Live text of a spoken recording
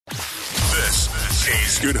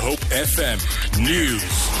This is Good Hope FM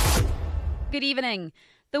News. Good evening.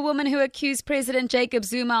 The woman who accused President Jacob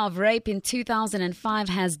Zuma of rape in 2005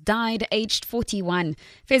 has died aged 41.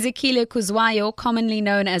 Fezekile Kuzwayo, commonly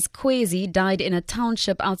known as Kwezi, died in a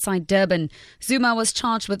township outside Durban. Zuma was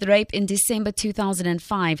charged with rape in December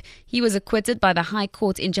 2005. He was acquitted by the High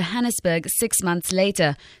Court in Johannesburg 6 months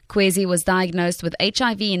later. Kwezi was diagnosed with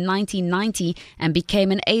HIV in 1990 and became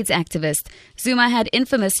an AIDS activist. Zuma had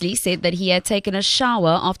infamously said that he had taken a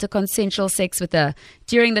shower after consensual sex with her.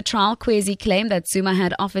 During the trial, Kwezi claimed that Zuma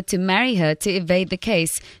had offered to marry her to evade the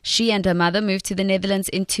case. She and her mother moved to the Netherlands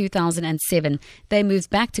in 2007. They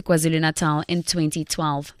moved back to KwaZulu-Natal in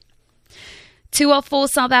 2012. 2 of 4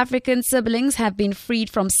 South African siblings have been freed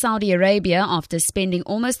from Saudi Arabia after spending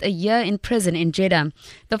almost a year in prison in Jeddah.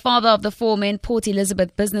 The father of the 4 men, Port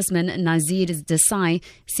Elizabeth businessman Nazir Desai,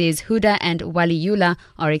 says Huda and Waliullah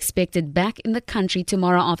are expected back in the country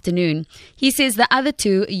tomorrow afternoon. He says the other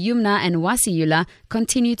 2, Yumna and Wasiullah,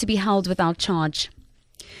 continue to be held without charge.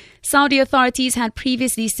 Saudi authorities had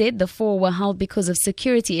previously said the 4 were held because of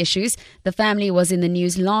security issues. The family was in the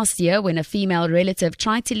news last year when a female relative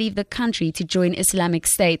tried to leave the country to join Islamic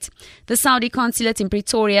State. The Saudi consulate in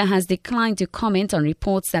Pretoria has declined to comment on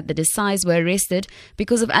reports that the Desais were arrested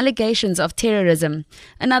because of allegations of terrorism.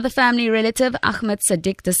 Another family relative, Ahmed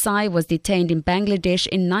Sadiq Desai, was detained in Bangladesh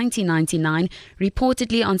in 1999,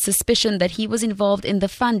 reportedly on suspicion that he was involved in the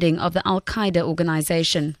funding of the Al-Qaeda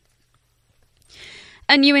organization.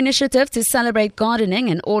 A new initiative to celebrate gardening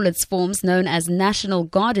in all its forms, known as National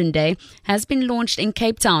Garden Day, has been launched in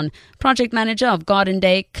Cape Town. Project manager of Garden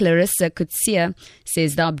Day, Clarissa Kutsia,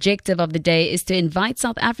 says the objective of the day is to invite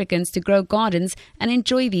South Africans to grow gardens and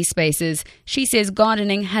enjoy these spaces. She says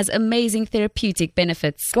gardening has amazing therapeutic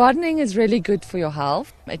benefits. Gardening is really good for your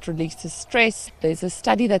health. It releases stress. There's a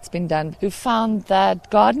study that's been done who found that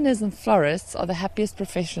gardeners and florists are the happiest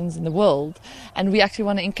professions in the world, and we actually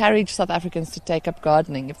want to encourage South Africans to take up gardening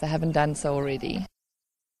if they haven't done so already.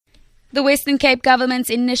 The Western Cape government's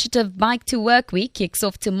initiative Bike to Work Week kicks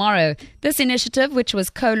off tomorrow. This initiative, which was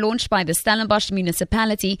co-launched by the Stellenbosch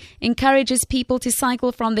municipality, encourages people to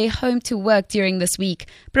cycle from their home to work during this week.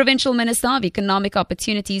 Provincial Minister of Economic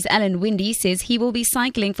Opportunities Alan Winde says he will be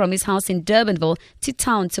cycling from his house in Durbanville to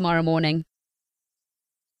town tomorrow morning.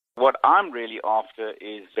 What I'm really after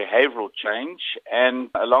is behavioural change, and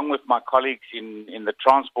along with my colleagues in the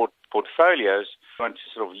transport portfolios, I want to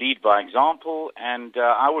sort of lead by example, and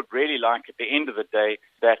I would really like at the end of the day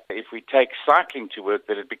that if we take cycling to work,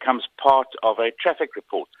 that it becomes part of a traffic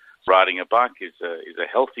report. Riding a bike is a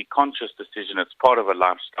healthy, conscious decision. It's part of a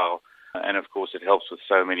lifestyle, and of course it helps with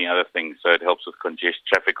so many other things. So it helps with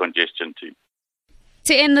traffic congestion too.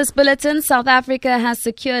 To end this bulletin, South Africa has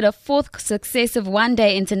secured a 4th successive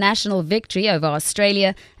one-day international victory over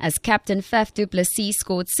Australia as captain Faf du Plessis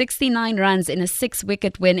scored 69 runs in a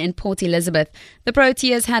 6-wicket win in Port Elizabeth. The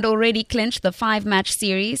Proteas had already clinched the 5-match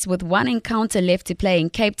series with 1 encounter left to play in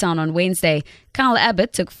Cape Town on Wednesday. Kyle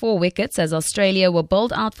Abbott took 4 wickets as Australia were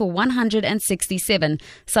bowled out for 167.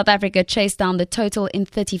 South Africa chased down the total in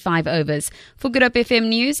 35 overs. For Good Hope FM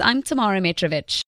News, I'm Tamara Mitrovic.